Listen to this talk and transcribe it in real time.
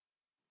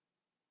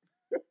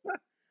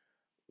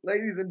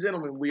Ladies and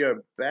gentlemen, we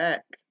are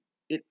back.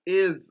 It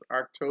is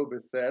October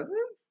 7th,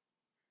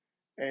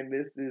 and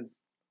this is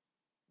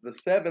the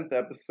seventh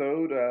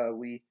episode.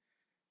 We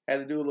had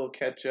to do a little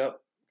catch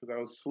up because I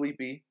was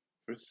sleepy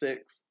for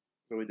six.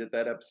 So we did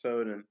that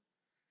episode,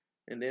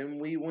 and then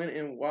we went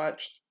and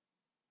watched,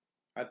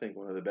 I think,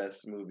 one of the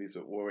best movies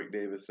with Warwick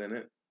Davis in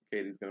it.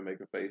 Katie's going to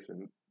make a face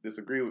and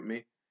disagree with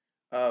me.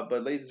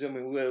 But, ladies and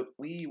gentlemen,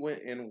 we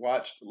went and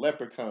watched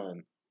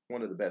Leprechaun,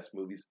 one of the best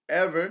movies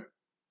ever.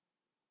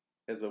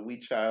 As a wee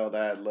child,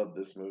 I loved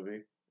this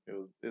movie.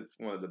 It's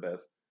one of the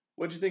best.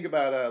 What'd you think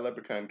about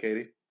Leprechaun,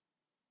 Katie?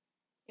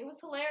 It was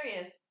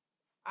hilarious.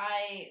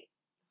 I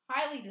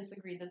highly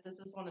disagree that this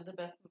is one of the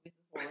best movies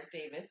of Warwick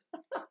Davis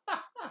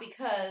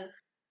because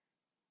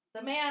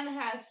the man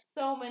has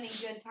so many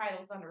good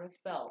titles under his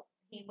belt.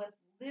 He was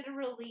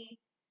literally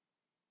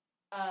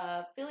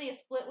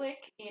Phileas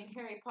Flitwick in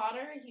Harry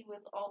Potter. He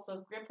was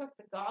also Griphook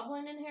the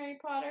Goblin in Harry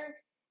Potter.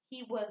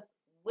 He was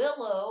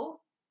Willow,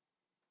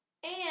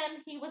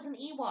 and he was an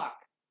Ewok.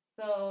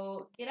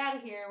 So get out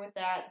of here with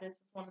that. This is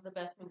one of the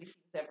best movies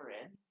he's ever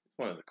in. It's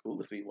one of the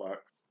coolest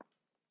Ewoks.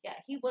 Yeah,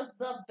 he was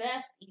the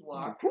best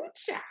Ewok.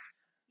 Hoocha!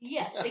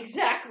 Yes,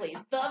 exactly.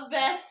 The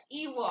best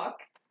Ewok.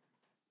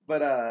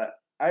 But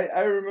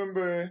I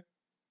remember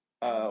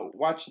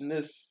watching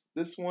this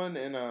one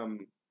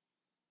and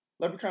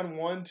Leprechaun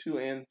 1, 2,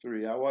 and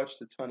 3. I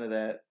watched a ton of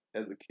that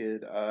as a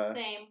kid.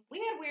 Same. We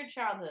had weird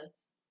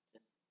childhoods.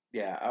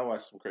 Yeah, I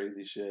watched some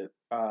crazy shit.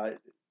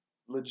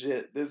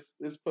 Legit,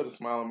 this put a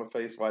smile on my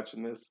face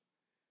watching this.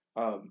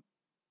 Um,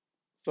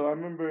 so I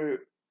remember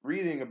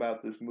reading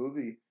about this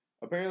movie.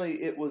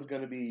 Apparently, it was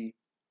going to be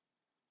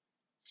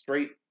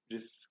straight,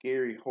 just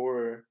scary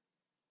horror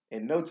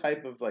and no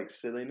type of like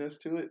silliness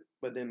to it.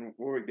 But then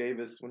Warwick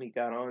Davis, when he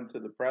got on to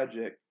the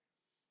project,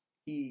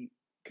 he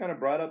kind of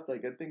brought up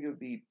like I think it would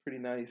be pretty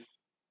nice,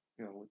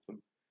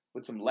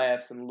 with some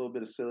laughs and a little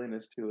bit of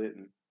silliness to it,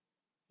 and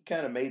he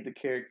kind of made the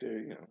character,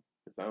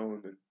 his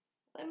own. And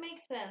That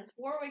makes sense.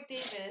 Warwick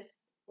Davis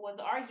was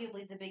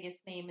arguably the biggest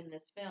name in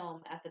this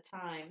film at the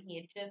time. He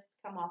had just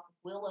come off of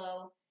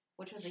Willow,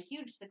 which was a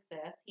huge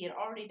success. He had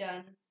already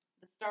done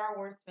the Star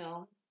Wars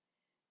films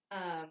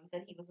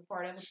that he was a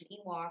part of as an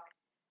Ewok.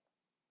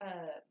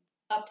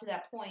 Up to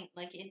that point,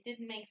 like it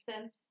didn't make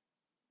sense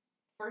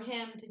for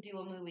him to do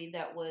a movie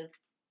that was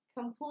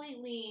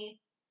completely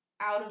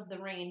out of the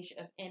range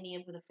of any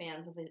of the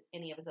fans of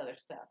any of his other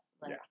stuff.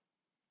 Like yeah,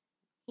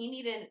 he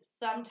needed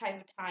some type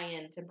of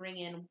tie-in to bring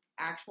in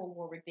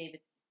actual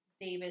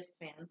Davis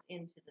fans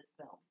into this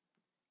film.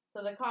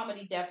 So the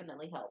comedy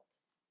definitely helped.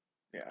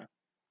 yeah.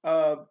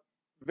 Uh,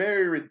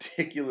 Very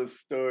ridiculous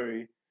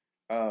story.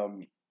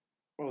 Um,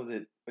 what was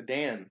it?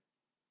 Dan.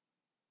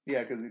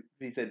 Yeah, because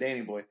he said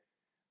Danny boy.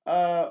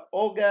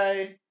 Old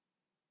guy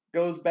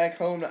goes back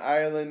home to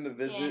Ireland to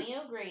visit. Danny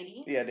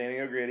O'Grady. Yeah, Danny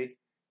O'Grady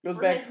goes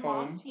For back his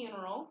home. mom's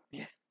funeral.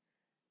 Yeah,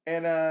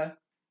 and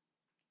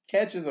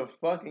catches a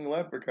fucking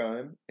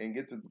leprechaun and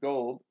gets its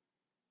gold,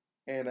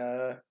 and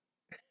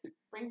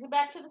Brings it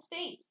back to the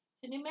States,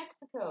 to New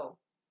Mexico.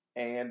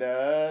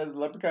 the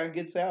leprechaun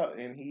gets out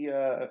and he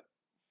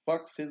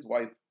fucks his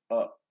wife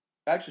up.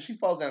 Actually, she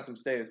falls down some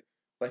stairs,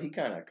 but he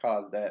kind of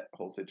caused that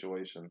whole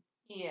situation.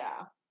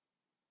 Yeah.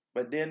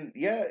 But then,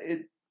 yeah,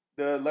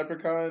 the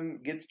leprechaun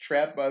gets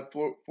trapped by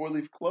four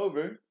leaf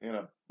clover in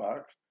a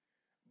box.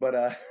 But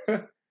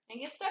And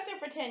gets stuck there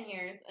for 10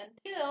 years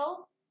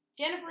until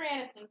Jennifer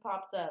Aniston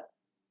pops up.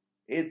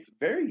 it's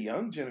very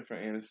young Jennifer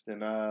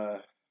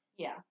Aniston.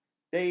 Yeah.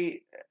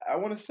 I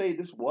want to say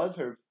this was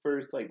her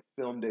first like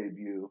film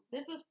debut.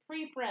 This was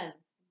pre-Friends,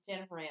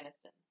 Jennifer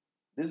Aniston.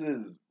 This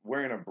is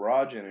wearing a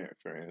bra, Jennifer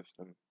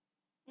Aniston.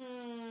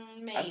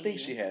 Maybe. I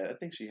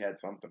think she had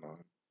something on.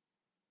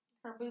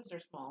 Her boobs are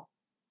small.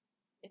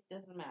 It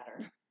doesn't matter.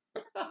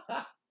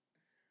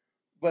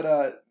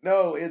 But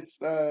no, it's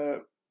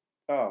oh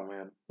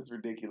man, it's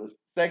ridiculous.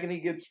 Second he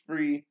gets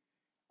free,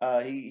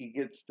 he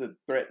gets to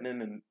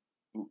threatening and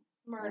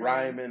Murdering.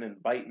 rhyming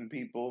and biting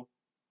people.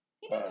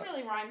 He didn't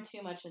really rhyme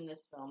too much in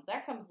this film.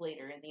 That comes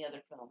later in the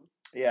other films.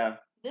 Yeah.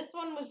 This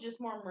one was just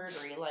more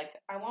murdery. Like,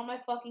 I want my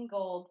fucking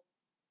gold.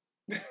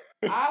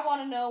 I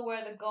want to know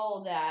where the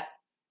gold at.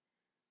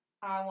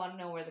 I want to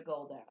know where the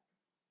gold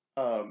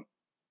at.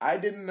 I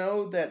didn't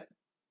know that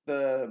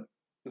the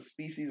the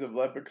species of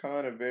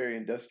leprechaun are very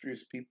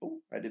industrious people.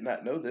 I did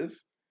not know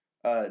this.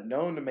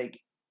 Known to make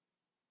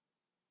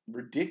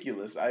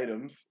ridiculous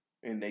items,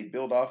 and they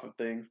build off of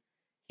things.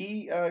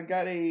 He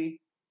got a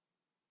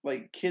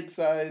like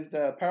kid-sized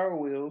Power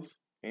Wheels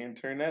and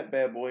turned that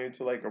bad boy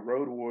into like a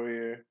road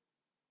warrior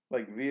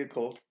like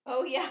vehicle.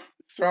 Oh yeah.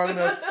 Strong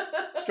enough,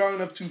 strong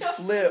enough to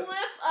flip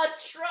a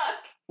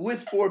truck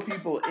with four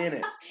people in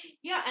it.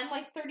 Yeah, and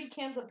like 30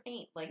 cans of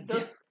paint. Like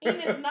the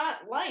paint is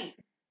not light.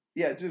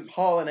 Yeah, just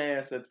hauling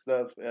ass at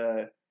stuff.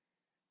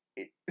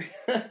 It,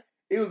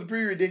 it was a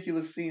pretty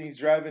ridiculous scene. He's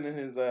driving in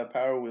his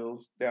Power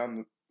Wheels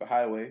down the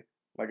highway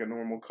like a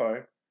normal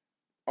car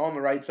on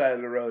the right side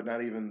of the road,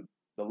 not even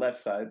the left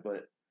side,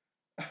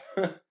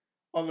 but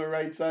on the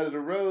right side of the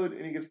road,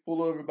 and he gets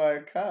pulled over by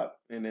a cop,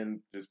 and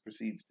then just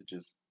proceeds to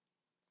just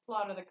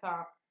Slaughter the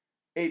cop.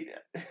 it.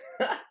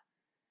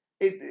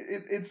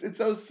 It's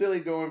so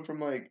silly going from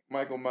like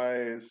Michael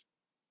Myers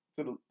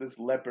to this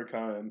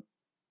leprechaun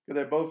because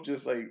they're both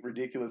just like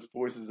ridiculous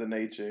forces of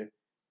nature.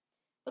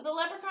 But the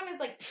leprechaun is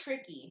like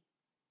tricky.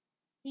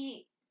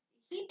 He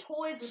he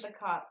toys with the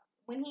cop.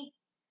 When he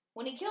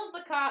kills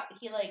the cop,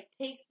 he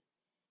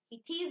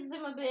teases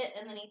him a bit,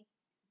 and then he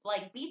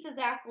like beats his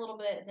ass a little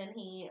bit, and then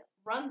he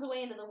runs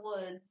away into the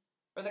woods,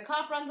 or the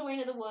cop runs away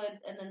into the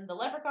woods, and then the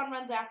leprechaun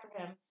runs after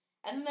him,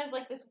 and then there's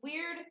like this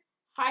weird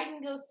hide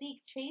and go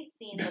seek chase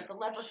scene that the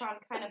leprechaun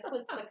kind of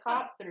puts the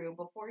cop through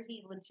before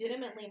he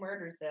legitimately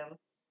murders him.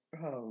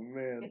 Oh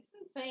man, It's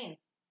insane.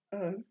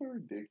 oh, it's so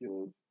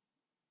ridiculous.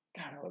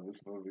 God, I love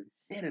this movie.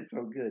 Man, it's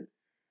so good.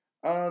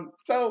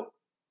 So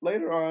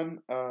later on,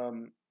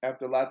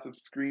 after lots of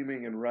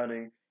screaming and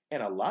running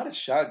and a lot of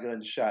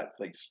shotgun shots,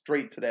 like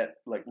straight to that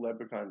like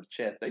leprechaun's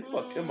chest, they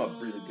fucked him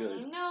up really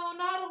good. No,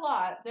 not a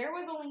lot. There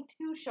was only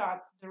 2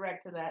 shots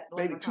direct to that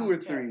Maybe two or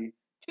leprechaun's chest.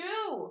 three.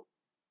 2.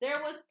 There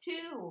was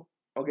 2.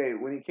 Okay,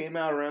 when he came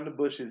out around the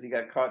bushes, he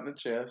got caught in the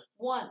chest.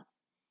 Once.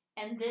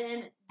 And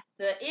then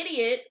the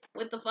idiot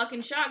with the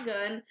fucking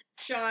shotgun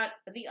shot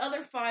the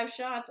other 5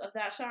 shots of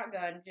that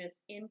shotgun just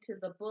into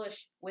the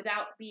bush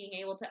without being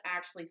able to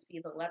actually see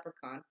the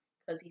leprechaun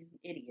because he's an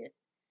idiot.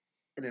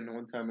 And then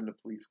one time in the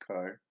police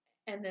car.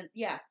 And then,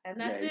 yeah, and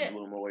that's he it.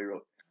 blew him away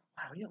real.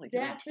 Wow, he only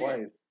hit him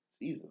twice.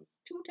 Jesus.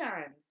 2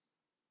 times.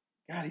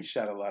 God, he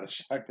shot a lot of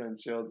shotgun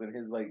shells in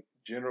his like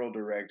general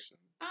direction.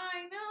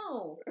 I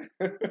know.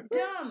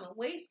 Dumb.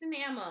 Wasting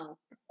ammo.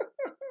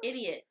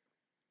 Idiot.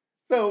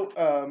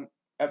 So,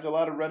 after a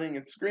lot of running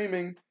and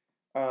screaming,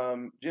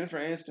 Jennifer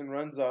Aniston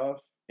runs off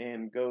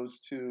and goes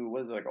to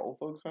what is it, like an old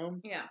folks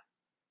home? Yeah.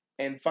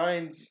 And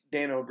finds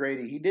Dan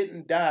O'Grady. He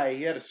didn't die.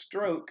 He had a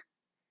stroke,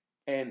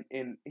 and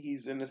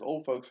he's in this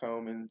old folks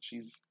home, and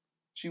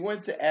she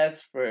went to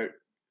ask for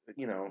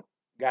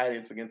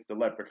guidance against the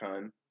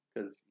leprechaun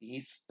because he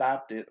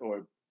stopped it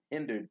or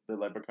hindered the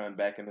leprechaun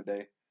back in the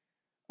day.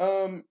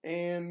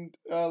 And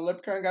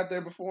leprechaun got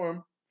there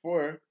before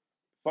her,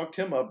 fucked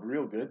him up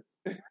real good.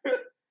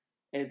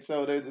 And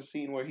so there's a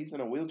scene where he's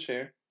in a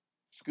wheelchair,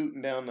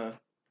 scooting down the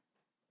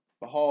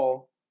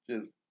hall,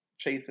 just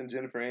chasing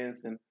Jennifer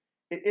Aniston.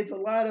 It's a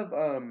lot of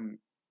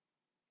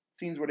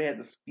scenes where they had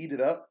to speed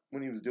it up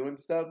when he was doing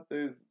stuff.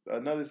 There's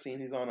another scene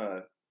he's on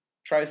a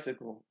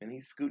tricycle and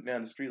he's scooting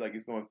down the street like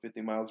he's going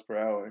 50 miles per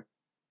hour.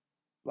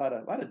 A lot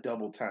of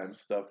double time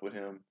stuff with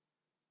him.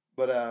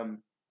 But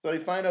so they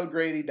find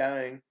O'Grady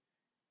dying,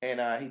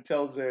 and he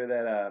tells her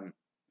that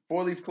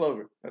 4-leaf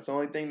clover. That's the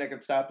only thing that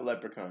can stop a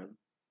leprechaun.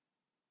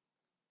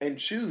 And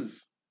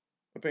shoes.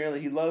 Apparently,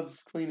 he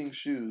loves cleaning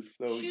shoes.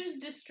 So shoes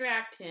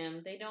distract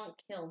him. They don't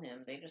kill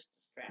him. They just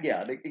distract.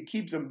 Yeah, him. it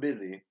keeps him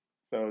busy.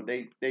 So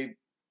they.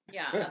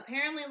 Yeah,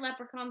 apparently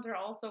leprechauns are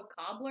also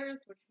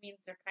cobblers, which means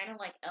they're kind of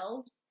like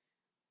elves.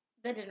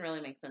 That didn't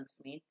really make sense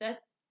to me. That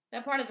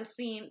part of the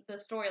scene, the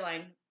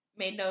storyline,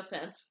 made no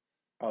sense.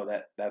 Oh,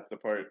 that's the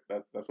part.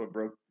 That's what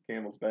broke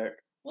Camel's back.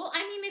 Well,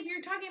 I mean, if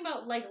you're talking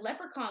about like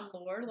leprechaun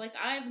lore, like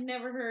I've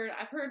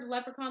heard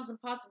leprechauns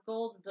and pots of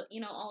gold,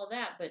 all of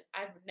that, but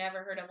I've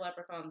never heard of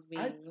leprechauns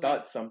being. I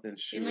thought something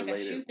shoe like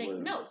related a shoe thing.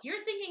 was. No,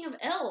 you're thinking of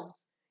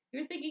elves.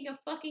 You're thinking of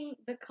fucking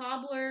the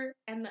cobbler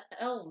and the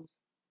elves.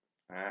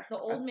 The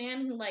old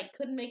man who like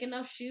couldn't make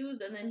enough shoes,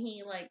 and then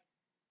he like,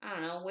 I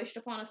don't know, wished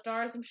upon a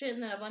star or some shit,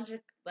 and then a bunch of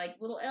like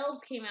little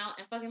elves came out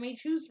and fucking made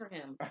shoes for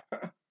him.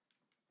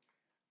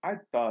 I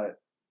thought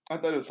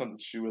it was something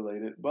shoe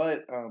related,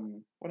 but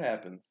what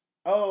happens?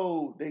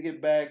 Oh, they get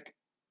back,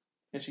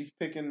 and she's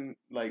picking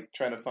like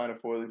trying to find a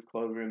 4-leaf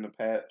clover in the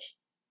patch.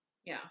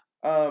 Yeah.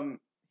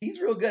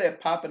 He's real good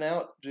at popping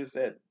out just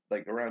at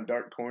like around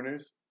dark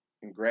corners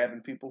and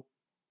grabbing people.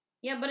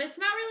 Yeah, but it's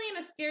not really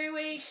in a scary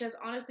way because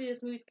honestly,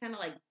 this movie's kind of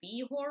like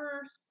B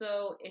horror.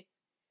 So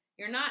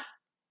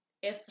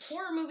if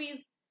horror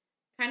movies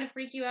kind of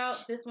freak you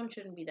out, this one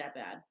shouldn't be that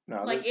bad.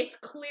 No, like it's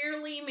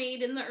clearly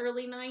made in the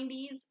early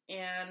 '90s,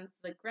 and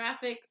the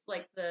graphics,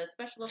 like the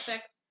special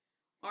effects,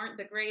 aren't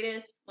the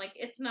greatest. Like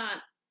it's not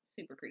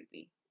super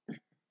creepy.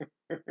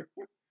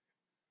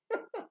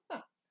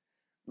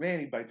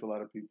 Man, he bites a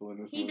lot of people in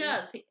this movie. He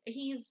does.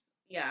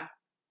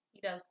 He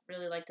does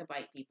really like to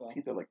bite people.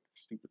 Teeth are like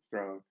stupid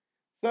strong.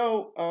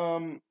 So,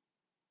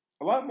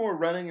 a lot more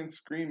running and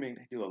screaming.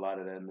 They do a lot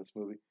of that in this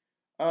movie.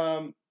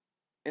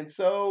 And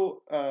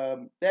so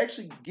they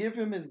actually give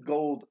him his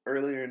gold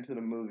earlier into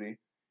the movie,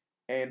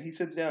 and he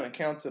sits down and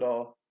counts it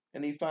all.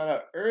 And he found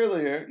out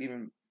earlier,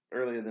 even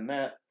earlier than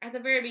that, at the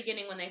very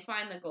beginning when they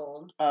find the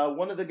gold,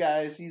 one of the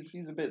guys,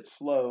 he's a bit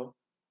slow.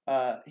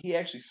 He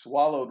actually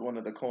swallowed one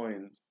of the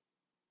coins,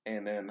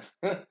 and then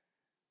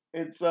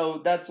and so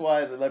that's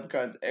why the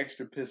leprechaun's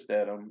extra pissed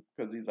at him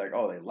because he's like,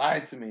 "Oh, they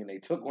lied to me and they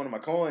took one of my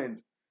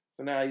coins."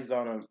 So now he's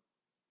on a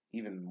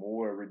even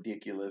more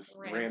ridiculous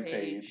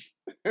rampage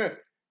to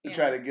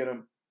try to get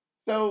him.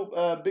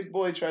 So Big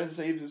Boy tries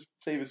to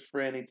save his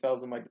friend. He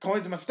tells him like, "The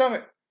coin's in my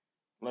stomach."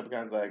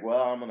 Leprechaun's like,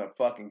 "Well, I'm gonna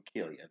fucking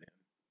kill you then."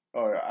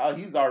 or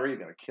he was already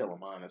gonna kill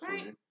him, honestly.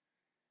 Right.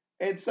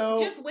 And so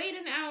Just wait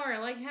an hour,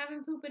 like have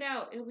him poop it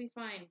out. It'll be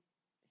fine.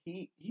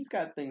 he's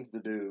got things to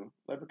do.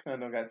 Leprechaun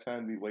don't got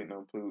time to be waiting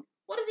on poop.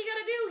 What does he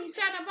gotta do? He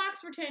sat in a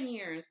box for 10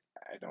 years.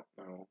 I don't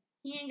know.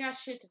 He ain't got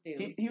shit to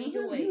do. He was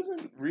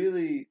in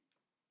really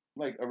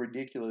like a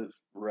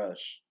ridiculous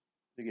rush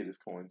to get his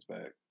coins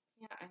back.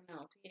 Yeah, I know.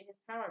 To get his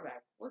power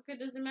back. What good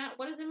does it matter?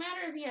 What does it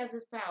matter if he has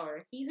his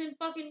power? He's in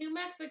fucking New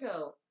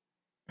Mexico.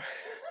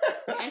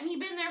 And he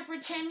been there for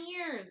 10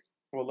 years.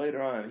 Well,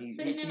 later on, he's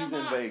in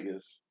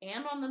Vegas.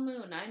 And on the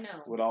moon, I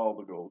know. With all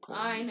the gold coins.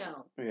 I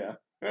know. Yeah.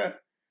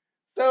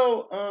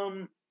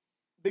 So,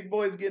 Big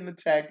Boy's getting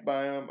attacked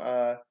by him.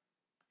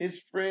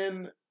 His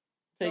friend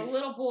takes... There's a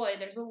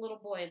little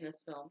boy in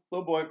this film.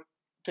 Little boy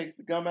takes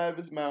the gum out of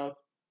his mouth,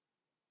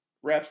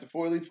 wraps the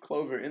 4-leaf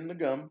clover in the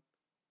gum,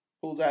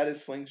 pulls out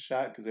his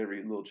slingshot, because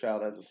every little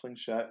child has a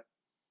slingshot.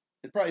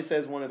 It probably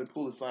says one of the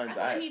coolest lines.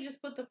 I thought he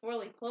just put the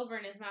 4-leaf clover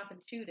in his mouth and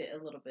chewed it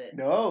a little bit.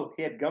 No,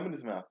 he had gum in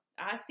his mouth.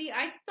 I see.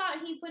 I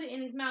thought he put it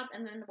in his mouth,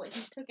 and then what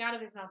he took out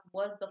of his mouth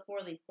was the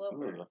 4-leaf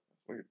clover. Ugh, that's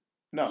weird.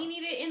 No. He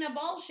needed it in a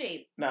ball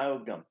shape. No, it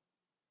was gum.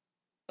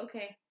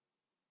 Okay.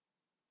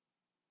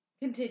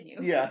 Continue.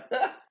 Yeah.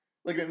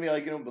 Look at me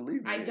like you don't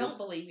believe me. I don't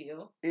believe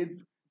you.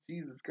 It's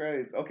Jesus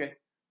Christ. Okay.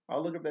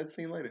 I'll look up that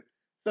scene later.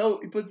 So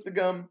he puts the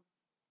gum,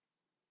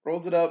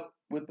 rolls it up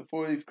with the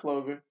 4-leaf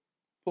clover,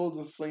 pulls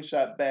the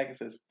slingshot back and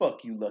says,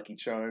 "Fuck you, Lucky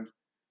Charms."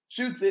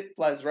 Shoots it,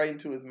 flies right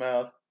into his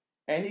mouth,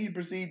 and he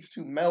proceeds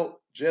to melt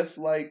just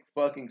like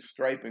fucking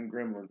Stripe and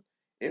Gremlins.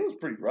 It was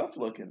pretty rough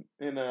looking.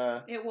 And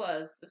it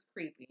was. It's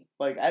creepy.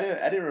 Like I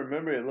didn't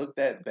remember it looked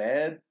that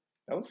bad.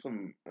 That was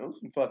some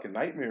fucking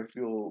nightmare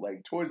fuel,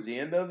 like towards the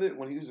end of it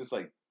when he was just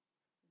like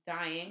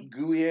dying.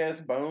 Gooey ass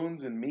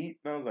bones and meat.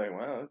 And I was like,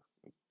 wow, that's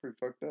pretty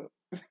fucked up.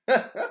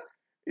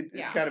 It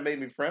kind of made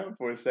me frown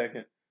for a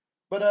second.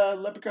 But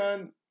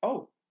Leprechaun,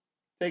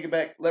 take it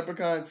back.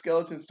 Leprechaun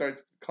skeleton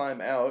starts to climb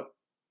out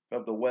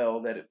of the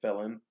well that it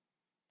fell in.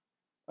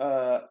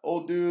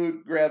 Old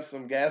dude grabs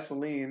some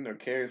gasoline or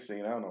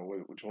kerosene. I don't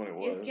know which one it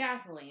was. It's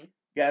gasoline.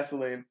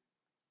 Gasoline.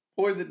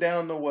 Pours it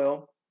down the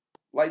well.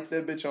 Lights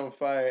that bitch on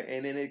fire.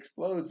 And then it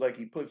explodes like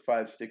he put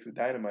 5 sticks of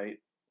dynamite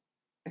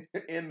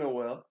in the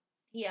well.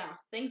 Yeah.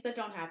 Things that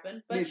don't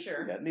happen. But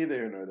sure. Yeah, neither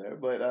here nor there.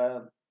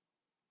 But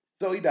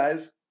so he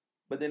dies.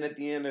 But then at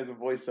the end, there's a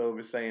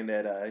voiceover saying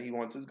that he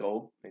wants his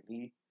gold. And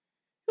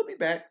he'll be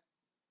back.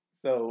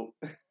 So...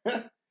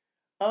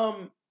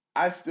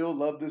 I still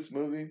love this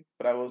movie,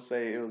 but I will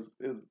say it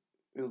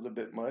was a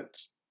bit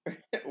much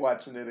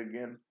watching it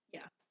again.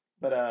 Yeah.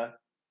 But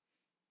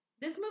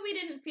this movie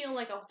didn't feel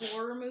like a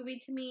horror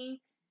movie to me.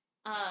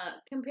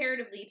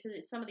 Comparatively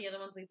to some of the other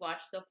ones we've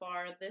watched so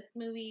far, this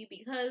movie,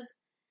 because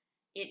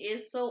it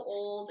is so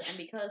old and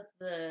because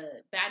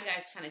the bad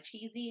guy's kind of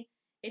cheesy,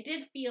 it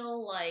did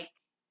feel like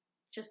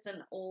just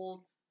an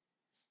old,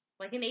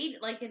 like an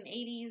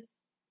 80s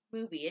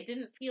movie. It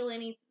didn't feel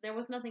there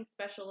was nothing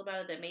special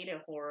about it that made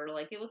it horror.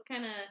 Like, it was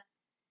kind of,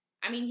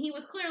 I mean, he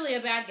was clearly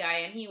a bad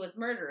guy and he was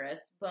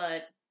murderous,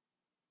 but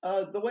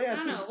the way I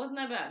don't know, it wasn't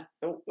that bad.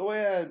 The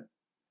way I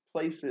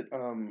place it,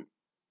 a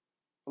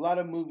lot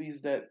of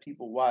movies that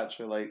people watch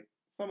are like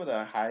some of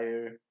the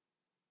higher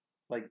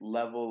like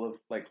level of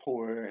like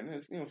horror, and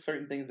there's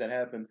certain things that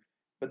happen,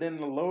 but then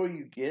the lower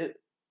you get,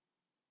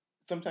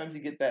 sometimes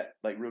you get that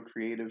like real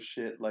creative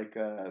shit like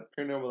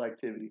Paranormal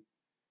Activity.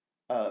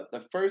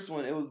 The first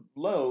one, it was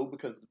low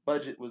because the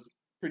budget was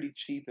pretty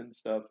cheap and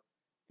stuff,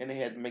 and they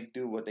had to make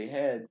do what they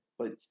had,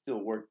 but it still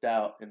worked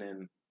out. And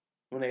then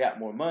when they got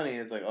more money,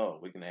 it's like, oh,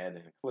 we can add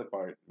in clip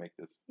art and make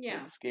this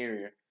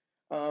scarier.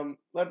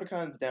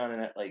 Leprechaun's down in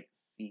that like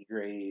C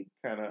grade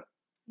kind of.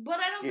 But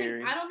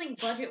I don't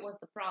think budget was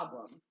the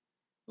problem.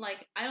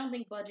 Like, I don't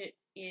think budget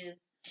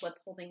is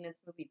what's holding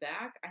this movie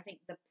back. I think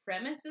the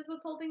premise is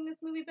what's holding this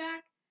movie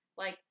back.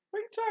 Like, what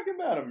are you talking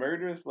about? A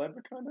murderous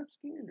leprechaun? That's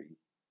scary.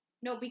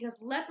 No, because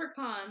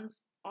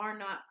leprechauns are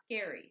not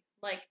scary.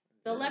 Like,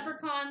 the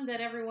leprechaun that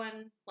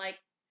everyone, like,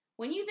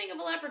 when you think of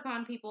a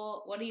leprechaun,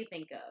 people, what do you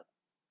think of?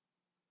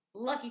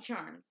 Lucky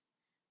Charms.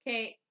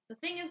 Okay, the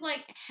thing is,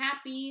 like,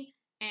 happy,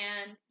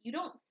 and you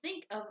don't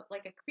think of,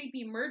 like, a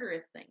creepy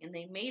murderous thing, and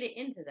they made it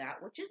into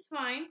that, which is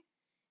fine,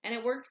 and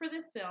it worked for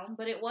this film,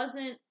 but it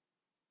wasn't,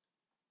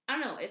 I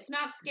don't know, it's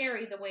not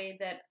scary the way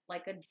that,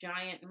 like, a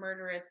giant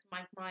murderous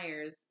Mike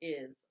Myers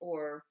is,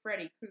 or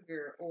Freddy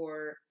Krueger,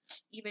 or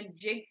even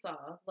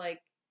Jigsaw. Like,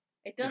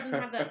 it doesn't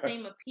have that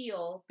same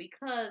appeal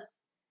because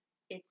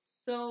it's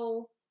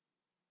so,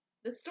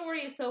 the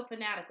story is so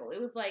fanatical. It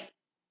was like,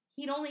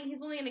 he's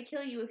only gonna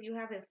kill you if you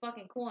have his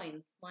fucking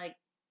coins. Like,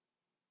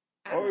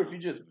 or if you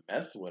just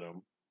mess with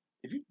him.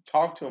 If you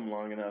talk to him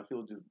long enough,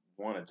 he'll just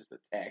want to just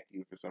attack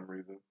you for some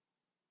reason.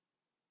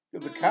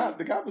 Because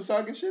the cop was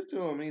talking shit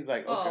to him, and he's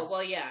like, okay. Oh,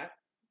 well, yeah.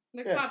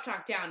 The cop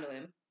talked down to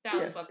him. That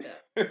was fucked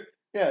up.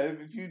 Yeah,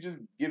 if you just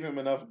give him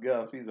enough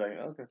guff, he's like,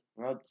 okay,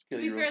 I'll just kill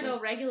you. To be fair, though,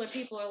 regular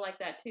people are like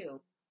that, too.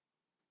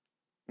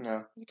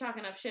 No. You talk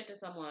enough shit to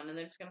someone, and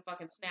they're just gonna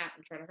fucking snap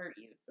and try to hurt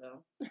you,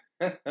 so.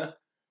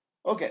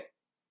 Okay.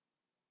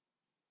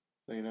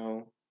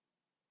 So,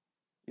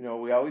 You know,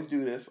 we always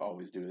do this.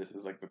 Always do this. This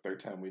is like the third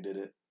time we did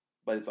it,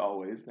 but it's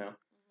always now.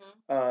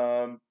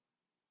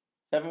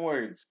 7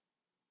 words.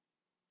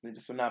 Need a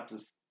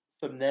synopsis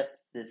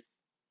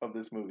of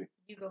this movie.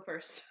 You go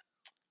first.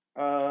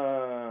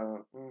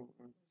 Dead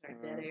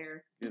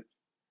air. It's,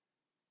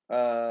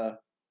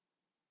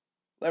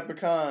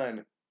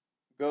 Leprechaun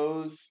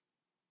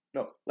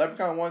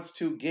Leprechaun wants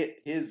to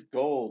get his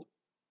gold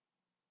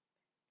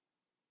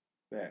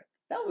back.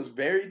 That was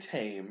very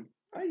tame.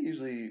 I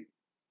usually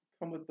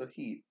come with the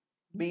heat.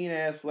 Mean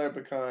ass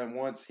Leprechaun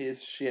wants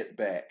his shit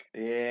back.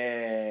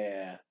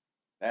 Yeah,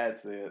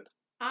 that's it.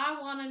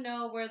 I want to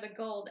know where the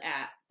gold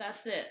at.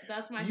 That's it.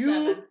 That's my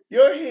 7.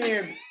 Your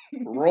hand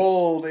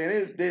rolled, and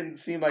it didn't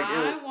seem like it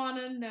was. I want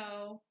to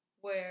know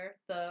where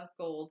the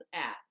gold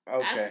at.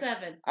 Okay. That's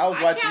 7. I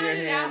was watching your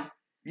hand.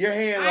 Your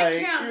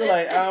hand, you were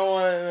like, I don't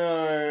want to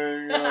know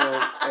where the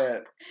gold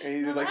at. And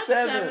you were like,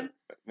 7.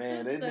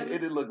 Man, it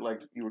didn't look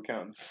like you were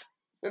counting.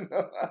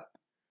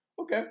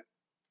 Okay.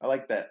 I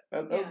like that.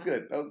 That was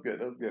good. That was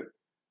good.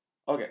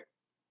 Okay.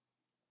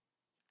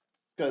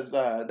 Because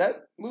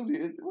that movie,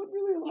 it wasn't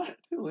really a lot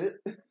to it.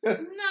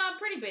 No,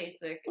 pretty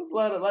basic. A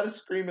lot of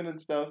screaming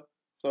and stuff.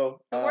 So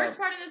the worst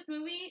part of this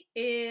movie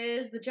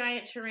is the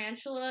giant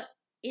tarantula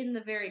in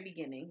the very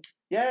beginning.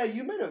 Yeah,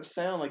 you made it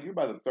sound like you're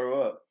about to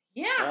throw up.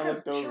 Yeah,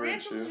 because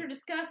tarantulas are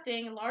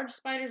disgusting. Large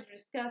spiders are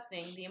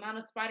disgusting. The amount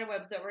of spider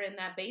webs that were in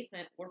that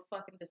basement were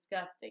fucking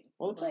disgusting.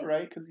 Well, it's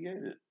alright because he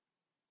ate it.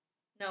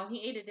 No,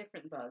 he ate a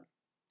different bug.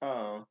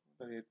 Oh,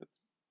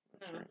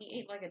 he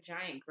ate like a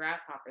giant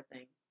grasshopper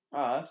thing.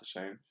 Oh, that's a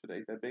shame. Should have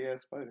ate that big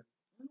ass spider.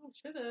 Oh,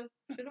 should have,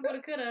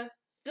 woulda, coulda.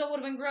 Still would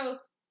have been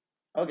gross.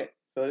 Okay,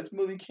 so this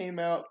movie came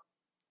out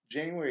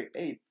January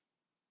 8th,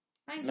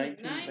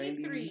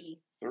 1993.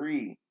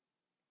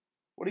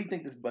 What do you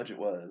think this budget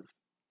was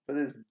for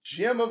this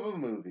gem of a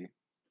movie? It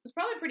was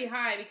probably pretty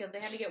high because they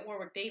had to get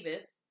Warwick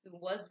Davis, who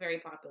was very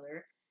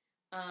popular,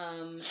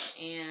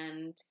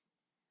 and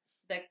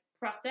the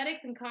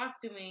prosthetics and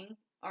costuming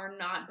are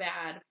not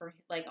bad for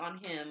on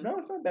him. No,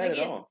 it's not bad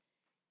at all.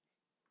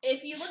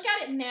 If you look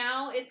at it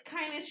now, it's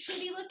kind of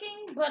shitty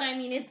looking, but I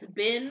mean, it's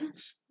been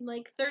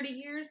like 30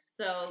 years,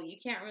 so you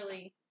can't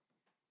really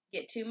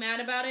get too mad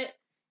about it.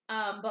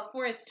 But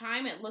for its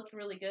time, it looked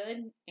really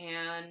good,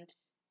 and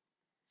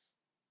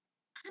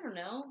I don't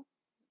know,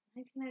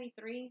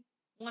 1993,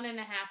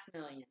 $1.5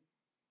 million.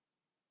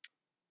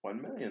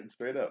 1 million,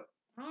 straight up.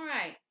 All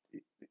right.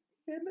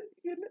 Getting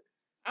it.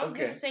 I was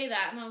gonna say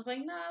that, and I was like,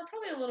 no,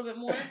 probably a little bit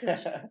more,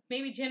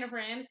 maybe Jennifer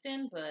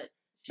Aniston, but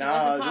she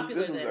wasn't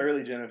popular. This was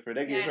early Jennifer.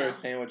 They gave her a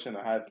sandwich and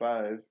a high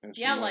five, and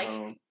she went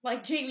home.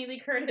 Like Jamie Lee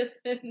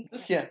Curtis.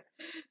 Yeah,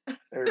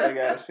 everybody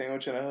got a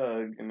sandwich and a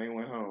hug, and they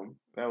went home.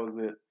 That was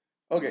it.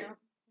 Okay.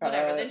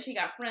 Whatever. Then she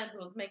got Friends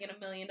and was making $1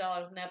 million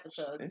an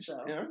episode.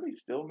 So aren't they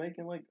still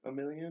making like $1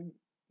 million?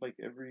 Like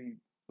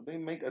they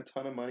make a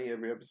ton of money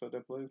every episode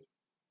that plays.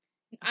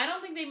 I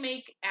don't think they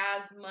make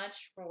as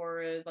much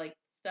for like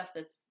stuff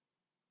that's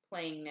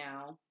playing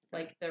now,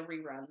 like the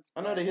reruns.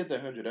 I know they hit their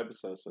 100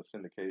 episodes of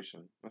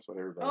syndication. That's what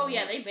everybody. Oh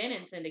yeah, they've been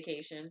in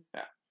syndication.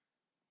 Yeah,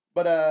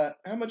 but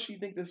how much do you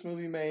think this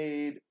movie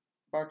made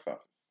box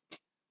office?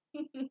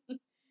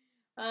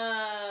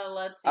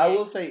 Let's see. I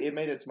will say it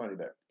made its money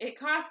back. It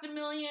cost $1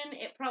 million.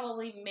 It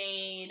probably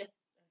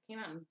came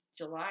out in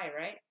July,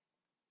 right?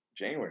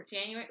 January.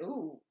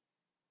 Ooh,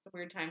 it's a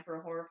weird time for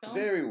a horror film.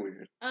 Very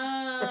weird.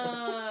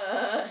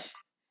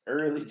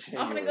 Early January.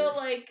 I'm gonna go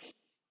like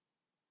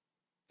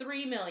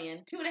 $3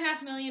 million,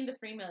 $2.5 million to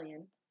 $3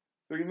 million.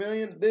 $3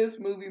 million. This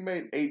movie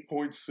made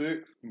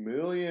 $8.6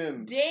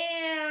 million.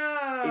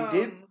 Damn. It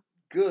did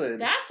good.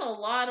 That's a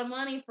lot of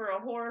money for a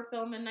horror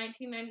film in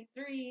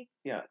 1993.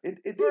 Yeah, it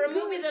for a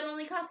movie that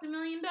only cost $1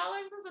 million.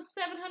 That's a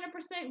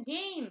 700%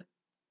 gain.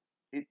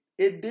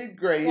 It did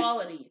great.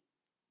 Quality.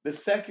 The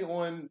second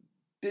one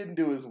didn't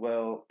do as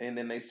well, and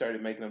then they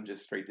started making them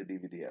just straight to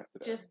DVD after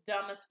that. Just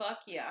dumb as fuck,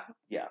 yeah.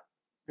 Yeah,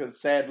 because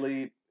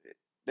sadly,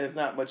 there's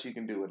not much you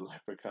can do with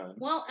Leprechaun.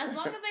 Well, as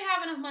long as they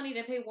have enough money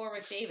to pay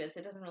Warwick Davis,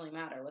 it doesn't really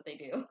matter what they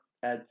do.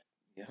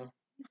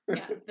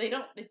 Yeah, they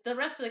don't. The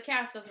rest of the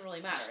cast doesn't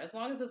really matter. As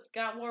long as it's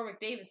got Warwick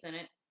Davis in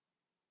it,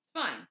 it's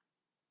fine.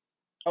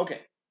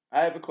 Okay,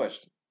 I have a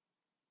question.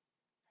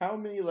 How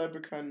many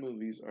Leprechaun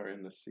movies are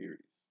in the series?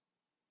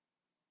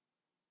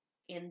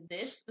 In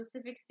this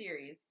specific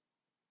series,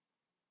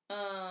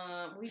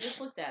 we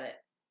just looked at it.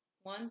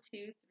 1,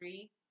 2,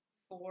 3,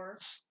 4.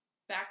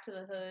 Back to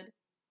the Hood.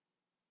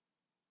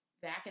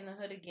 Back in the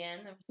Hood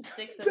again. There was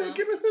 6 of them. Back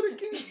in the Hood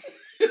again.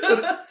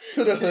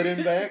 to the Hood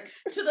and back.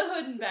 To the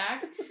Hood and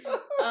back.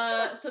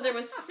 So there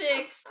was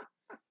 6,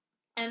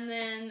 and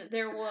then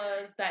there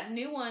was that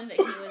new one that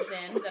he was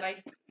in.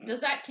 Does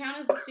that count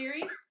as the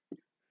series?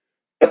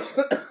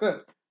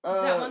 That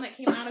one that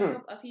came out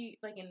a few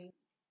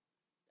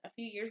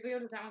years ago.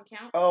 Does that one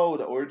count? Oh,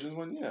 the Origins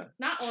one, yeah.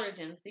 Not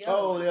Origins. The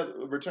other one. The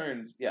other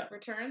Returns, yeah.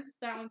 Returns.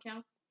 That one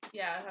counts.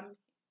 Yeah, I'm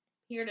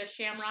here to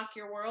shamrock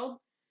your world.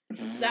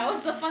 That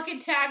was the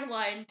fucking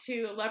tagline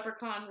to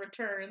Leprechaun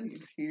Returns.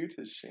 He's here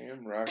to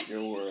shamrock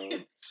your world.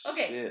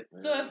 Okay, Shit,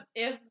 so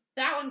if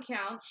that one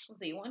counts. Let's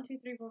see, 1, 2,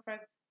 3, 4, 5,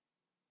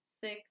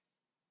 6,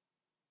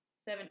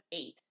 7,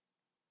 8.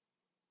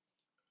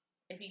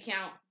 If you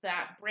count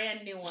that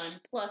brand new one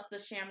plus the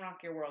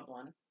Shamrock Your World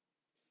one.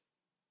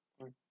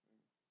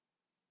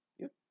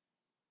 Yep.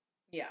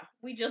 Yeah,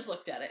 we just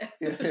looked at it.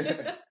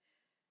 Yeah.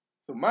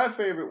 So my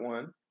favorite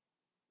one,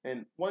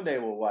 and one day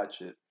we'll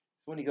watch it, is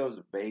when he goes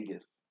to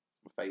Vegas.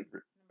 It's my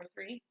favorite. Number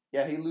 3.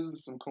 Yeah, he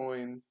loses some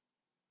coins,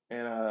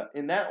 and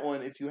in that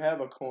one, if you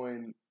have a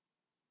coin,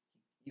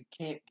 you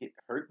can't get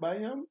hurt by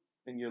him,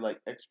 and you're like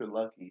extra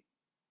lucky.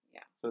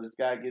 Yeah. So this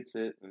guy gets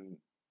it, and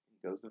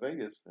he goes to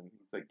Vegas, and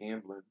he's like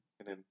gambling,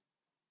 and then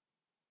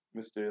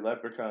Mr.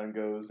 Leprechaun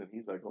goes, and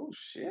he's like, "Oh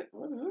shit,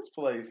 what is this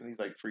place?" And he's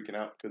like freaking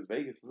out because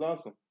Vegas is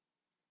awesome.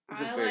 It's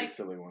a I very like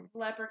silly one.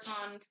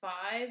 Leprechaun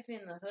 5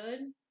 in the Hood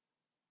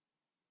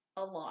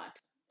a lot.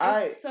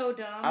 I It's so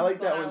dumb, I like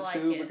but that I one like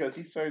too it. because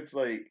he starts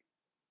like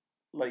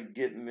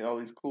getting all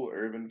these cool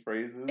urban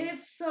phrases.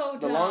 It's so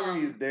The dumb, longer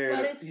he's there,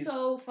 but it's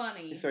so he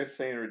funny. starts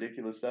saying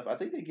ridiculous stuff. I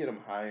think they get him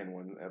high in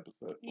one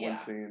episode, one Yeah.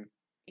 scene.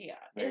 Yeah,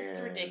 Man, it's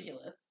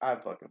ridiculous. I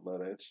fucking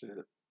love that shit.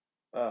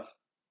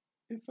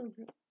 It's so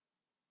good.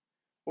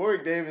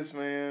 Warwick Davis,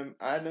 man,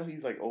 I know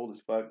he's like old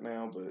as fuck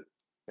now, but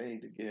they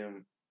need to get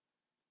him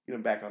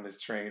back on this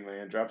train,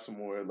 man. Drop some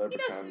more He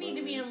Leprechaun doesn't need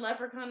to be movies. in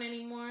Leprechaun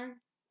anymore.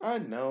 I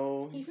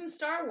know. He's in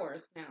Star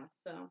Wars now,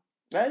 so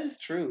That is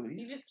true.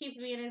 he just keeps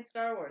being in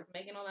Star Wars,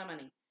 making all that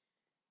money.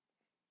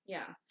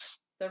 Yeah,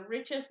 the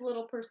richest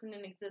little person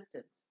in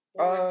existence,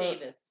 Warwick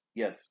Davis.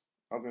 Yes,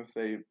 I was gonna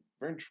say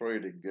Vern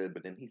Troyer did good,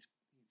 but then he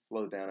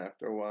slowed down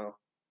after a while.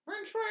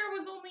 Vern Troyer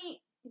was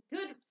only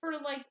good for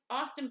like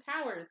Austin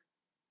Powers.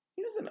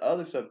 He was in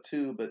other stuff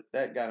too, but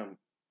that got him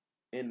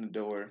in the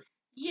door.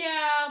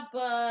 Yeah,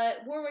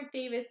 but Warwick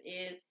Davis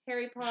is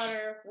Harry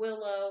Potter,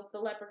 Willow, the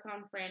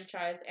Leprechaun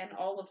franchise, and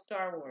all of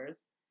Star Wars.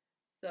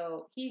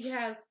 So he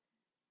has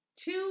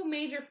 2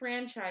 major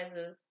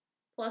franchises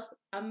plus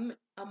a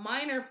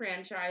minor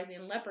franchise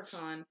in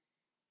Leprechaun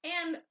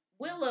and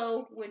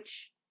Willow,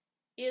 which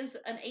is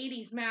an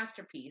 80s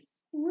masterpiece,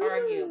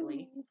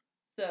 arguably.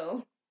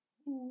 So,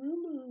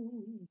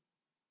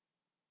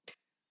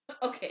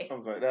 okay. I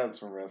was like, that was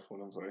from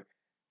wrestling. I'm sorry.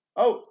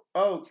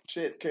 Oh,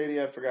 shit,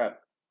 Katie, I forgot.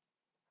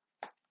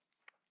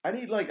 I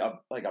need like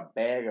a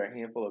bag or a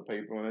handful of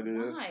paper when I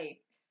do this. Why?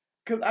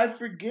 Because I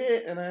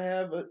forget and I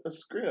have a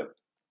script.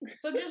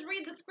 So just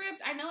read the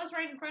script. I know it's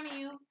right in front of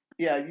you.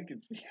 Yeah, you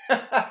can see.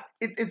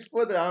 It's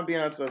for the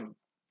ambiance of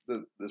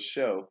the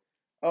show.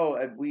 Oh,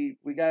 and we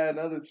got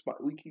another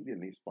spot. We keep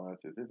getting these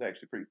sponsors. It's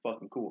actually pretty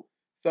fucking cool.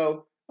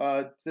 So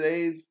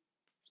today's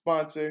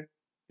sponsor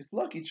is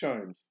Lucky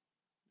Charms.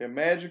 They're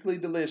magically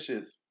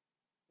delicious,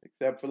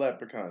 except for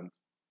leprechauns.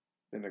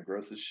 Then they're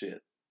gross as shit.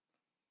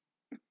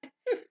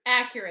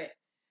 Accurate.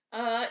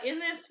 In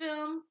this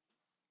film,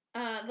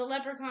 the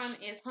leprechaun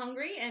is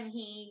hungry and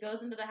he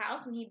goes into the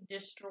house and he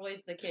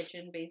destroys the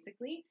kitchen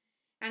basically.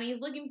 And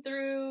he's looking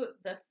through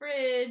the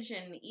fridge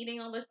and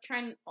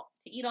trying to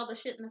eat all the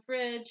shit in the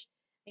fridge.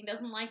 He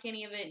doesn't like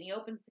any of it and he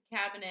opens the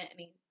cabinet and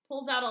he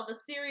pulls out all the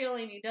cereal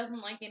and he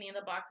doesn't like any of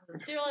the boxes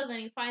of cereal. And then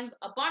he finds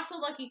a box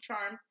of Lucky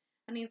Charms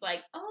and he's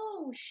like,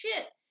 oh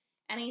shit.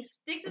 And he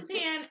sticks his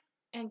hand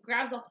and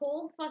grabs a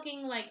whole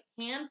fucking like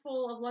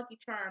handful of Lucky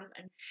Charms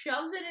and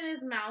shoves it in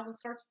his mouth and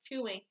starts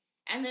chewing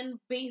and then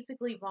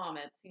basically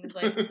vomits. He's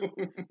like,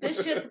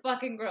 this shit's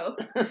fucking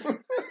gross.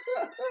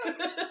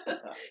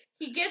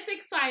 He gets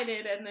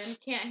excited and then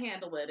can't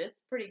handle it. It's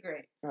pretty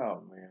great.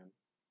 Oh man,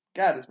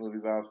 God, this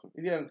movie's awesome.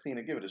 If you haven't seen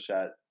it, give it a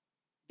shot.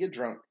 Get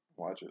drunk,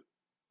 watch it.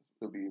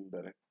 It'll be even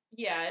better.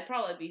 Yeah, it'd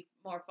probably be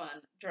more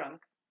fun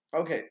drunk.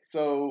 Okay,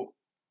 so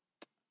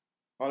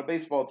on a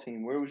baseball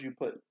team, where would you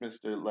put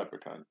Mr.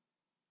 Leprechaun?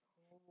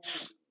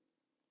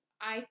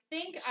 I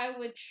think I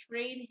would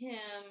trade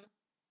him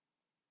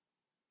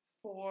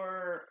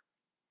for.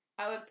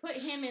 I would put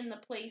him in the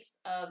place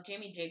of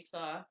Jimmy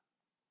Jigsaw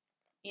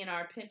in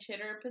our pinch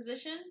hitter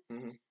position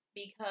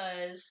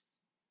because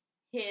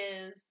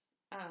his.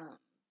 Oh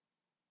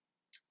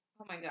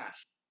my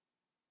gosh.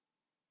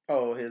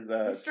 Oh, his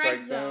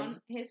strike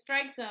zone. His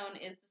strike zone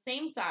is the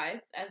same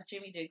size as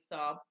Jimmy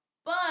Jigsaw,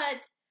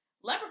 but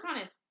Leprechaun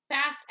is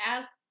fast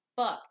as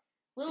fuck.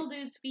 Little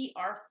dude's feet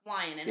are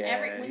flying, and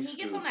when he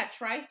gets on that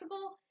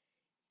tricycle,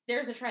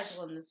 there's a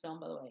tricycle in this film,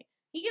 by the way.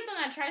 He gets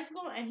on that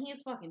tricycle and he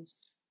is fucking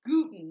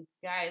scooting,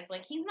 guys.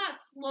 Like he's not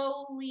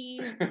slowly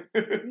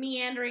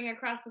meandering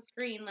across the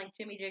screen like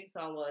Jimmy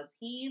Jigsaw was.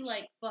 He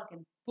like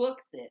fucking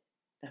books it.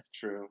 That's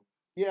true.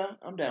 Yeah,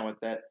 I'm down with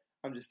that.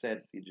 I'm just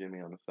sad to see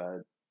Jimmy on the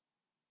side.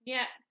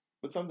 Yeah.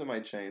 But something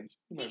might change.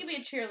 He could be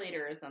a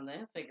cheerleader or something.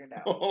 He'll figure it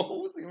out.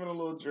 Oh, even a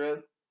little dress.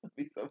 That'd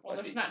be so funny. Well,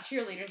 there's not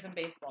cheerleaders in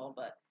baseball,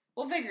 but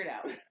we'll figure it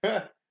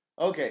out.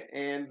 Okay,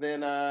 and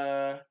then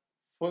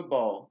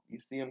football. You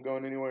see him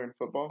going anywhere in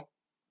football?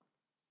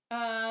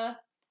 I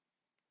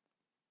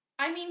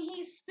mean,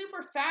 he's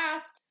super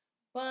fast,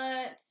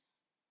 but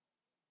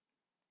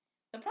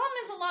the problem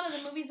is a lot of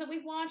the movies that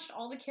we've watched,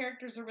 all the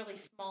characters are really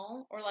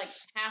small, or like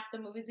half the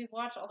movies we've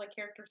watched, all the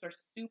characters are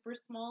super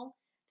small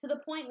to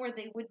the point where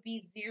they would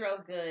be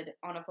zero good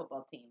on a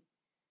football team.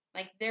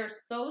 Like they're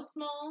so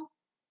small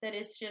that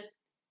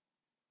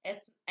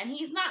and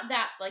he's not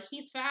that like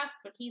he's fast,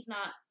 but he's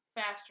not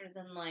faster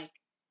than like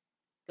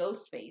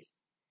Ghostface.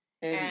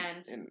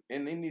 And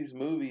in these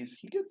movies,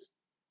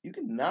 you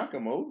can knock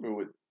him over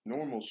with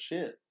normal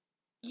shit.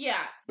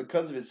 Yeah.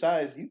 Because of his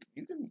size,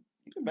 you can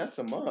mess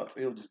him up.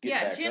 He'll just get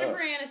back Jennifer up.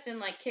 Aniston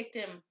like kicked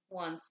him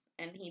once,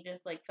 and he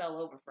just like fell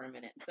over for a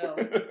minute. So.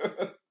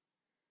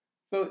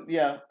 So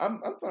yeah,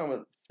 I'm fine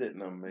with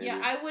sitting him. Maybe.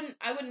 Yeah, I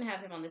wouldn't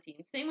have him on the team.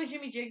 Same with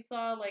Jimmy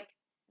Jigsaw. Like.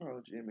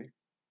 Oh, Jimmy.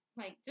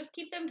 Like just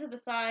keep them to the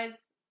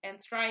sides and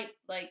Stripe.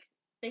 Like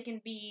they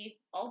can be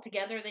all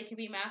together. They can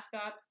be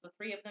mascots. The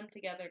three of them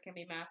together can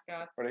be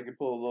mascots. Or they could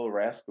pull Little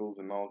Rascals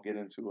and all get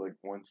into like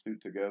one suit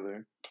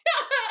together.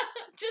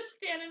 Just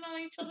standing on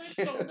each other's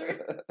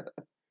shoulders.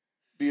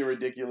 Be a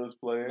ridiculous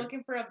player.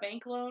 Looking for a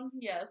bank loan?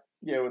 Yes.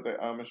 Yeah, with their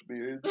Amish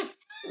beards.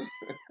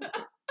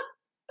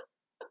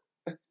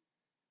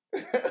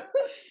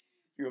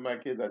 If you were my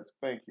kids, I'd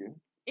spank you.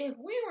 If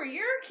we were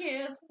your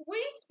kids,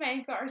 we'd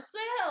spank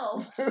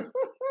ourselves.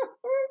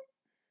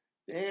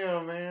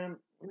 Damn, man.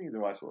 We need to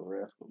watch Little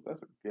Rascals.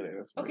 That's a good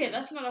ass movie. Okay,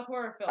 that's not a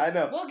horror film. I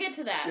know. We'll get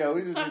to that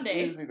We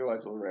someday. just need to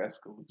watch Little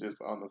Rascals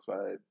just on the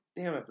side.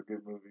 Damn, that's a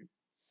good movie.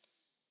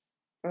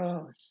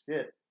 Oh,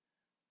 shit.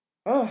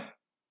 Oh.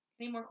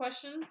 Any more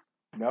questions?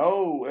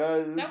 No.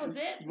 That was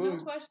it? No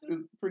questions? It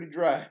was pretty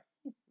dry.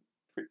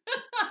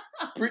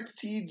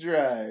 Pretty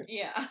dry.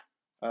 Yeah.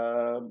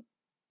 I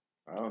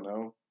don't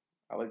know.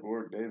 I like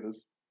Warwick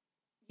Davis.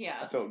 Yeah.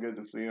 I felt good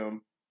to see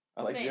him.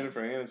 I like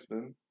Jennifer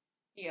Aniston.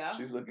 Yeah.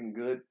 She's looking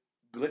good.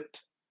 Good.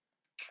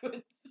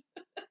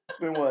 It's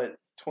been what,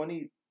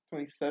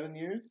 27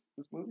 years,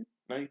 this movie?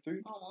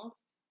 93?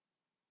 Almost.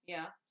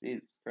 Yeah.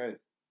 Jesus Christ.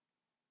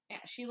 Yeah,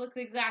 she looks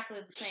exactly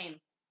the same.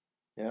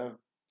 Yeah.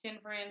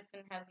 Jennifer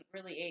Aniston hasn't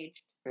really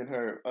aged. And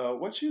her,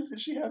 what shoes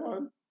did she have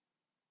on?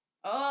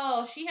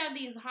 Oh, she had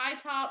these high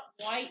top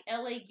white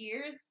LA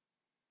Gears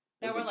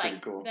that were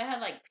like cool. that had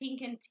like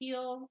pink and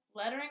teal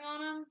lettering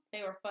on them.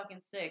 They were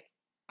fucking sick.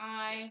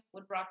 I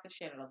would rock the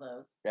shit out of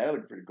those. Yeah, that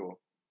looked pretty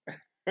cool.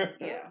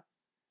 Yeah.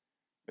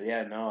 But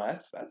yeah, no,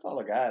 that's all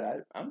I got.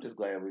 I'm just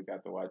glad we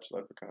got to watch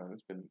Leprechaun.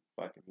 It's been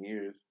fucking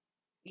years.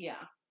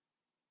 Yeah.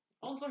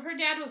 Also, her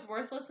dad was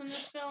worthless in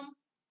this film.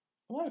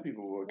 A lot of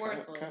people were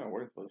kind of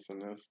worthless in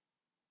this.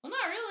 Well,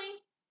 not really.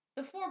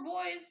 The four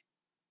boys,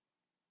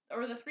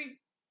 or the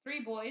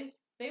three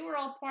boys, they were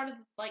all part of,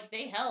 like,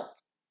 they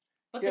helped.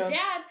 But the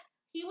dad,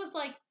 he was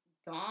like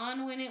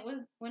gone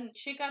when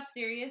shit got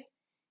serious,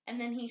 and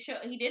then he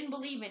didn't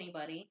believe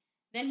anybody.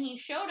 Then he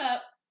showed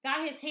up,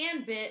 got his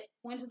hand bit,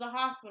 went to the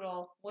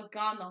hospital, was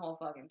gone the whole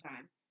fucking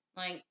time.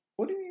 Like,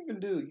 what do you even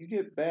do? You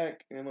get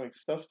back and like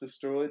stuff's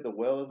destroyed, the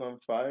well is on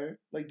fire.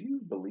 Like, do you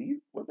believe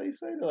what they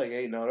say? They're like,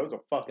 hey, no, there was a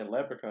fucking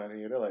leprechaun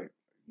here. They're like,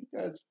 you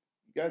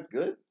guys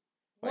good?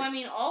 Well, I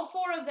mean, all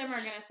four of them are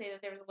going to say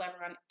that there was a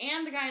leprechaun,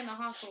 and the guy in the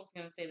hospital is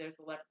going to say there's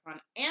a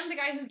leprechaun, and the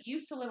guy who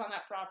used to live on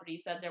that property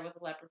said there was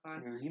a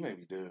leprechaun. He may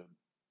be dead.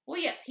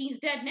 Well, yes, he's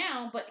dead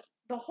now, but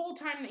the whole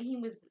time that he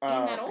was in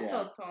that old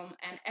folks' home,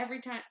 and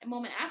every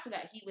moment after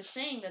that, he was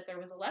saying that there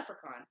was a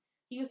leprechaun.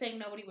 He was saying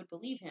nobody would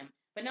believe him.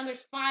 But now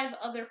there's 5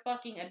 other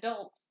fucking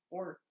adults,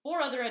 or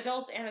 4 other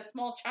adults and a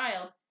small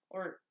child,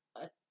 or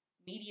a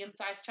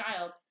medium-sized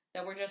child,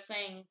 that were just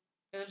saying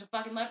there's a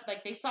fucking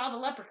like they saw the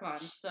leprechaun,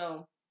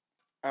 so...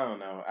 I don't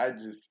know.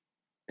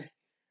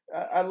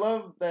 I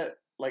love that,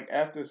 like,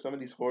 after some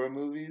of these horror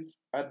movies,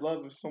 I'd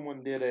love if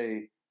someone did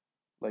a,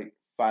 like,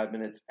 5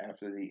 minutes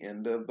after the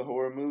end of the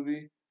horror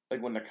movie.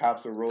 Like, when the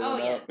cops are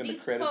rolling up and the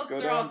credits go down.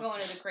 These folks are all going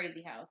to the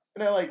crazy house.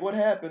 And they're like, what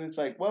happened? It's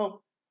like,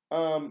 well,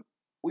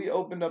 we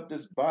opened up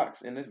this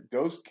box and this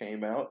ghost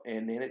came out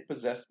and then it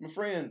possessed my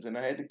friends and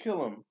I had to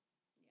kill him.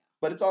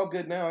 But it's all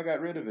good now. I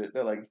got rid of it.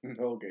 They're like,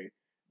 okay.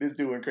 This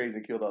dude went crazy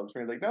and killed all his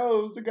friends. Like,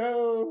 no, it's the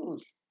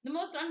ghost. The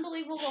most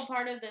unbelievable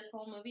part of this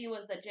whole movie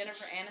was that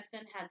Jennifer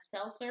Aniston had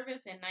cell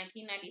service in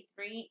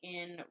 1993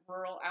 in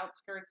rural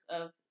outskirts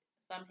of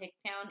some hick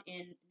town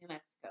in New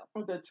Mexico.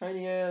 With that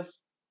tiny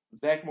ass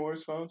Zach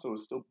Morris phone, so it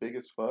was still big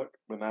as fuck,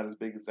 but not as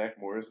big as Zach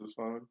Morris's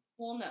phone.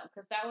 Well, no,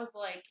 because that was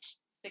like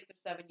 6 or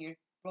 7 years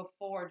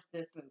before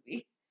this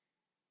movie.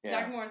 Yeah.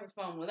 Zach Morris's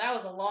phone. Well, that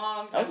was a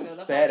long time ago. That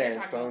was a fat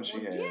ass phone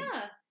she had.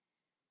 Yeah.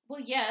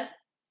 Well, yes,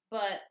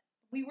 but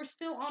we were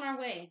still on our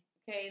way.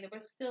 Okay, there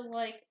was still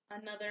like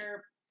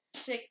another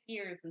 6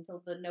 years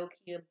until the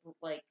Nokia,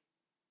 like,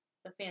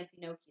 the fancy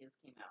Nokias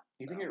came out.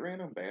 You think it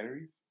ran on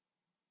batteries?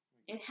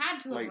 It had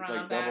to have run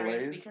on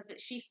batteries because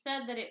she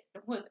said that it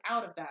was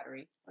out of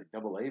battery. Like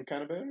AA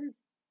kind of batteries?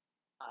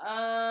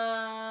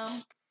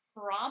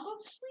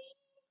 Probably.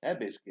 That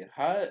bitch get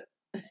hot.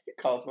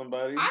 Call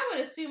somebody. I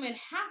would assume it'd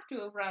have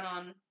to have run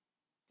on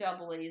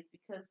AA's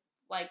because,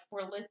 like,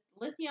 were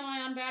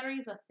lithium-ion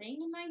batteries a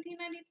thing in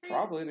 1993?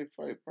 Probably. They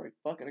probably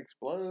fucking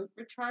explode.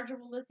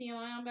 Rechargeable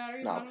lithium-ion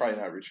batteries? No, probably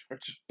not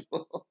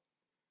rechargeable.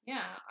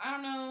 Yeah, I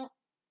don't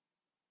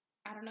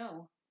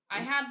know. I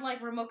had,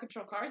 like, remote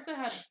control cars that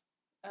had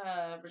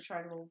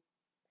rechargeable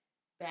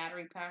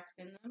battery packs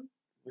in them.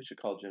 We should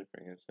call Jennifer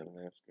Aniston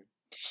and ask her.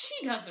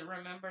 She doesn't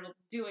remember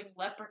doing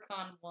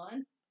Leprechaun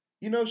 1.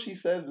 You know, she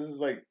says this is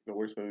like the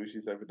worst movie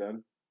she's ever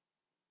done.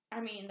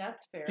 I mean,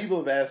 that's fair. People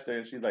have asked her,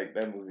 and she's like,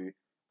 that movie.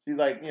 She's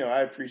like,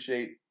 I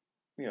appreciate,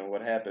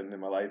 what happened in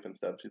my life and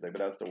stuff. She's like, but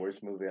that's the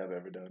worst movie I've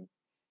ever done.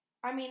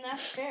 I mean,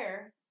 that's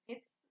fair.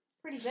 It's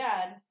pretty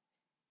bad.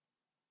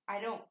 I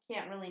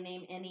can't really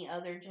name any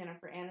other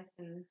Jennifer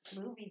Aniston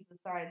movies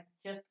besides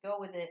Just Go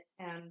With It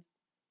and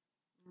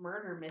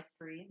Murder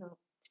Mystery, the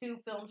 2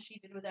 films she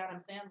did with Adam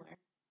Sandler.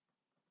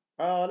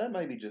 Oh, that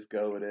might be Just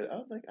Go With It. I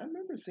was like, I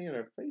remember seeing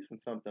her face in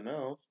something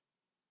else.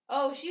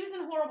 Oh, she was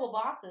in Horrible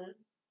Bosses.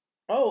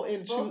 Oh,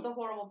 and both the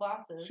Horrible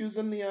Bosses. She was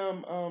in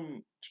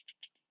the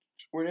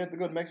where they have to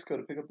go to Mexico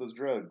to pick up those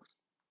drugs,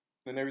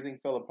 and everything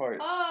fell apart.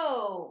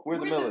 Oh, We're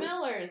the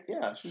Millers.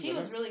 Yeah, she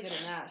was really good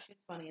in that. She was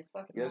funny as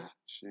fuck. Yes,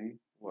 she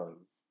was.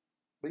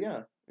 But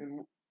yeah,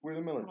 and We're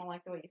the Millers. I don't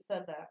like the way you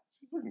said that.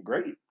 She's looking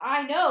great.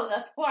 I know.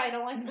 That's why I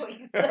don't like the way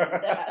you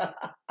said that.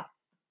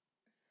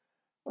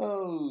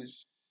 Oh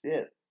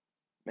shit,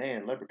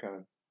 man,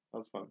 Leprechaun. That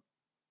was fun.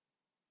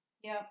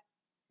 Yep.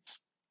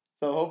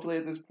 So hopefully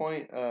at this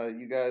point,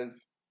 you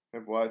guys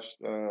have watched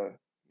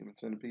Human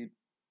Centipede.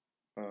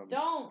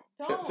 Don't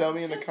tell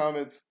me in the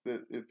comments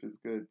that if it's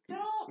good.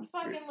 Don't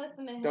fucking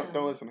listen to him.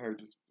 Don't listen to her.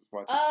 Just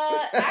watch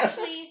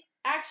it.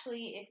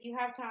 Actually, if you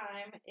have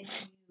time, if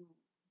you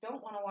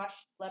don't want to watch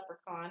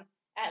Leprechaun,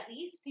 at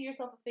least do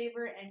yourself a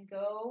favor and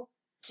go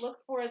look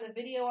for the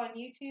video on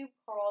YouTube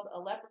called "A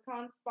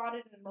Leprechaun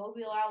Spotted in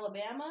Mobile,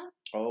 Alabama."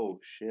 Oh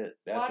shit,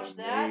 that's an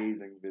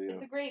amazing video.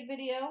 It's a great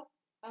video.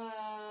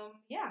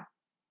 Yeah,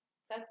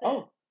 that's it.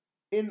 Oh,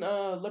 in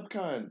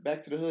Leprechaun,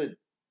 Back to the Hood,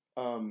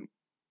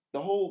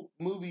 the whole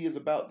movie is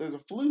about there's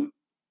a flute.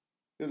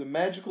 There's a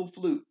magical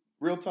flute.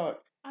 Real talk.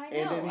 I know.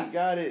 And then he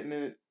got it, and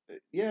then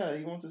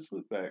he wants his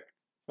flute back.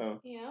 So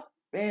yeah.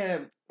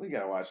 Man, we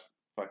gotta watch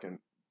fucking.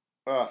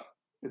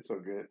 It's so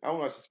good. I want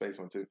to watch the space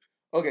one too.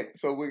 Okay,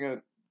 so we're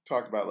gonna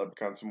talk about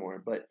Leprechaun some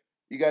more, but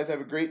you guys have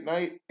a great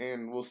night,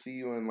 and we'll see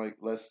you in like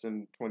less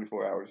than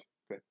 24 hours.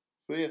 Okay,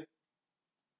 see ya.